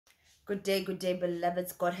Good day,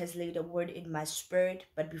 beloveds. God has laid a word in my spirit.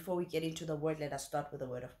 But before we get into the word, let us start with a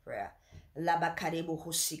word of prayer.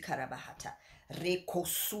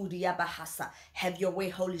 Have your way,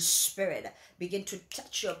 Holy Spirit. Begin to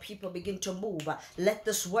touch your people. Begin to move. Let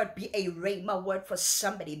this word be a rhema word for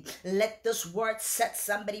somebody. Let this word set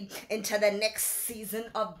somebody into the next season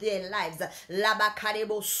of their lives. Let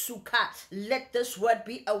this word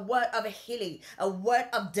be a word of healing, a word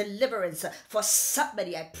of deliverance for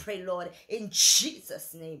somebody. I pray, Lord, in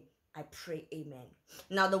Jesus' name. I pray, amen.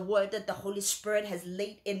 Now, the word that the Holy Spirit has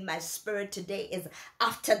laid in my spirit today is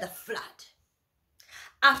after the flood.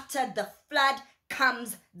 After the flood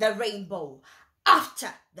comes the rainbow.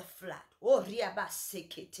 After the flood. Oh,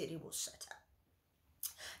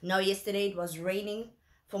 now, yesterday it was raining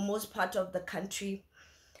for most part of the country.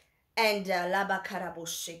 And I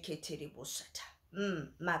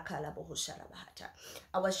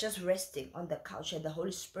was just resting on the couch and the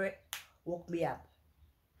Holy Spirit woke me up.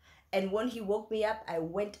 And when he woke me up, I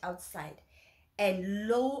went outside. And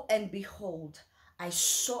lo and behold, I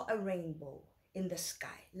saw a rainbow in the sky.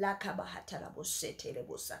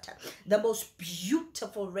 The most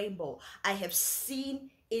beautiful rainbow I have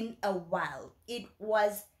seen in a while. It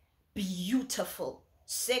was beautiful.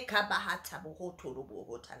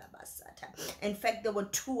 In fact, there were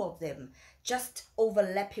two of them just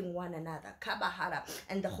overlapping one another.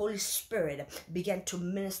 And the Holy Spirit began to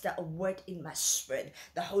minister a word in my spirit.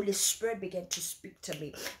 The Holy Spirit began to speak to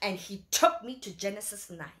me, and he took me to Genesis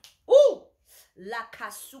 9. Ooh!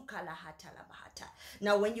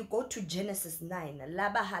 Now, when you go to Genesis 9,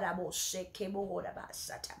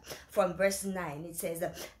 from verse 9, it says,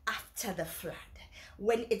 after the flood.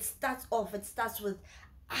 When it starts off, it starts with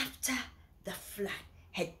after the flood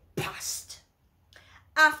had passed.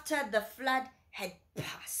 After the flood had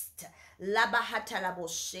passed.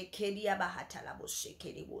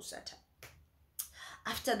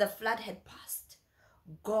 After the flood had passed,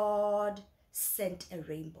 God sent a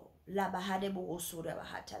rainbow.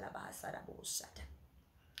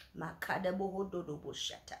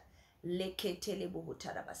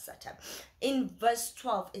 In verse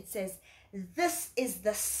 12, it says, this is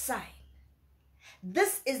the sign.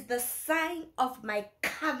 This is the sign of my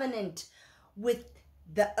covenant with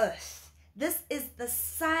the earth. This is the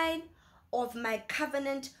sign of my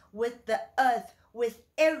covenant with the earth, with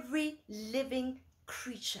every living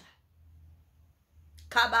creature.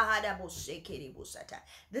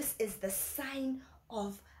 This is the sign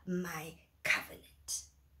of my covenant.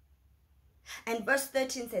 And verse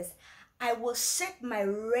 13 says, I will set my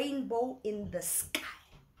rainbow in the sky.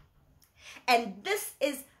 And this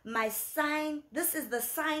is my sign. This is the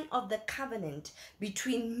sign of the covenant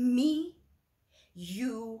between me,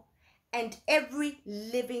 you, and every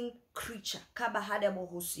living creature. And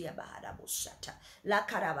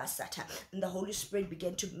the Holy Spirit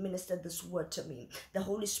began to minister this word to me. The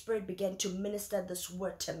Holy Spirit began to minister this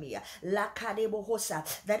word to me.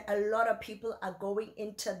 That a lot of people are going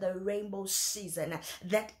into the rainbow season.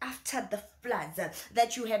 That after the floods,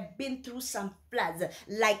 that you have been through some floods.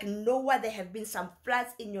 Like Noah, there have been some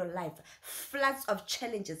floods in your life. Floods of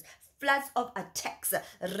challenges. Floods of attacks,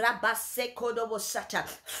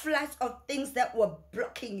 floods of things that were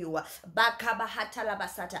blocking you,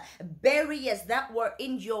 barriers that were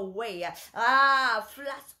in your way,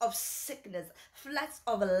 floods of sickness, floods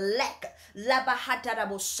of lack.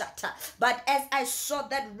 But as I saw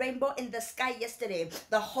that rainbow in the sky yesterday,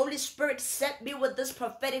 the Holy Spirit sent me with this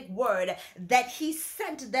prophetic word that he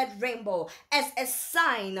sent that rainbow as a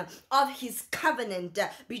sign of his covenant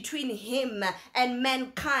between him and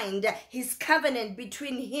mankind. His covenant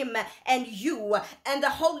between him and you. And the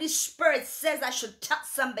Holy Spirit says I should tell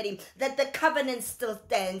somebody that the covenant still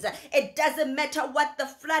stands. It doesn't matter what the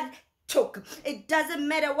flood took. It doesn't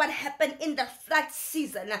matter what happened in the flood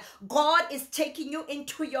season. God is taking you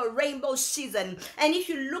into your rainbow season. And if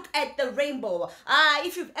you look at the rainbow,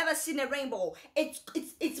 if you've ever seen a rainbow, it's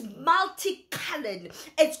multicolored.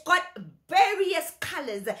 It's got various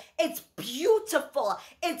colors. It's beautiful.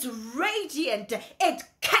 It's radiant. It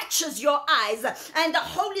catches your eyes. And the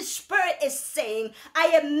Holy Spirit is saying, I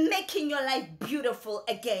am making your life beautiful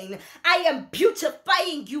again. I am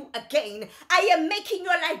beautifying you again. I am making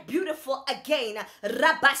your life beautiful again.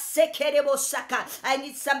 I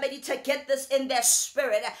need somebody to get this in their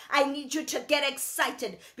spirit. I need you to get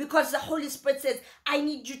excited because the Holy Spirit says, I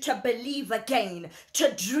need you to believe again,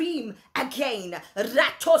 to dream again.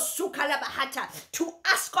 to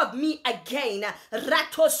ask of me again.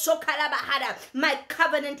 My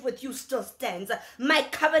covenant with you still stands. My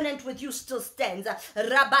covenant with you still stands.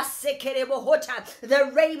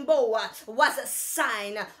 The rainbow was a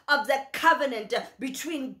sign of the covenant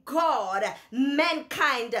between God,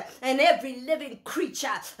 mankind, and every living creature.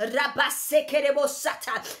 And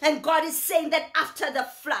God is saying that after the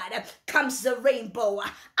flood comes the rainbow.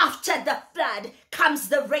 After the flood comes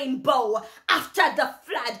the rainbow. After the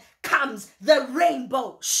flood comes the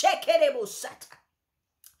rainbow.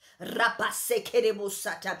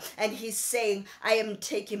 And he's saying, I am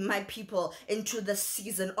taking my people into the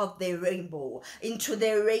season of their rainbow, into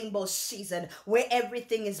their rainbow season, where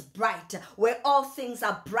everything is bright, where all things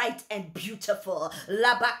are bright and beautiful.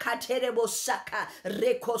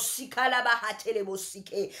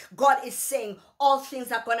 God is saying all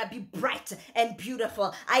things are gonna be bright and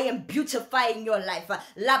beautiful. I am beautifying your life.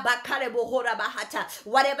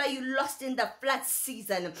 Whatever you lost in the flood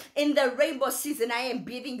season, in the rainbow season, I am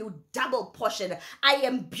giving you double portion. I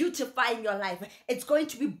am beautifying your life. It's going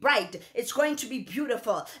to be bright. It's going to be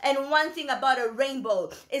beautiful. And one thing about a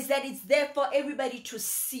rainbow is that it's there for everybody to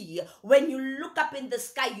see. When you look up in the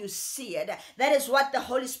sky, you see it. That is what the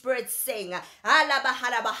Holy Spirit's saying.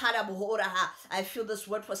 I feel this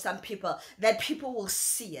word for some people, that people will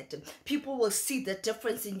see it. People will see the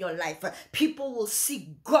difference in your life. People will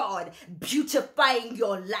see God beautifying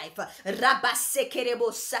your life.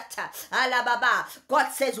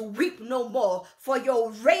 God says, weep no more, for your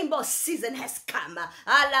rainbow season has come.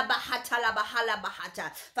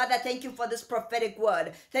 Father, thank you for this prophetic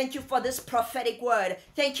word. Thank you for this prophetic word.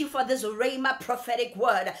 Thank you for this Rhema prophetic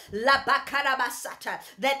word.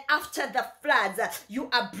 That after the floods, you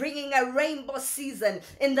are bringing a rainbow season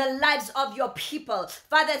in the lives of your people.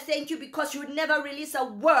 Father, thank you because you never release a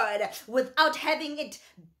word without having it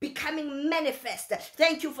becoming manifest.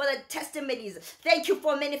 Thank you for the testimonies. Thank you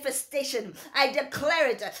for manifestation. I declare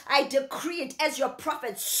it. I decree it as your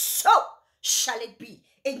prophet. So shall it be.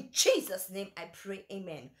 In Jesus' name I pray.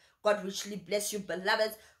 Amen. God richly bless you,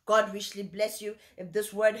 beloveds. God richly bless you. If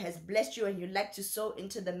this word has blessed you and you'd like to sow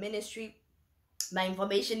into the ministry, my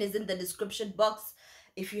information is in the description box.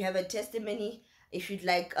 If you have a testimony, if you'd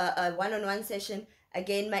like a one-on-one session,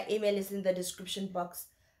 again, my email is in the description box.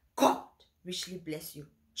 God richly bless you.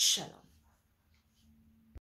 Shalom.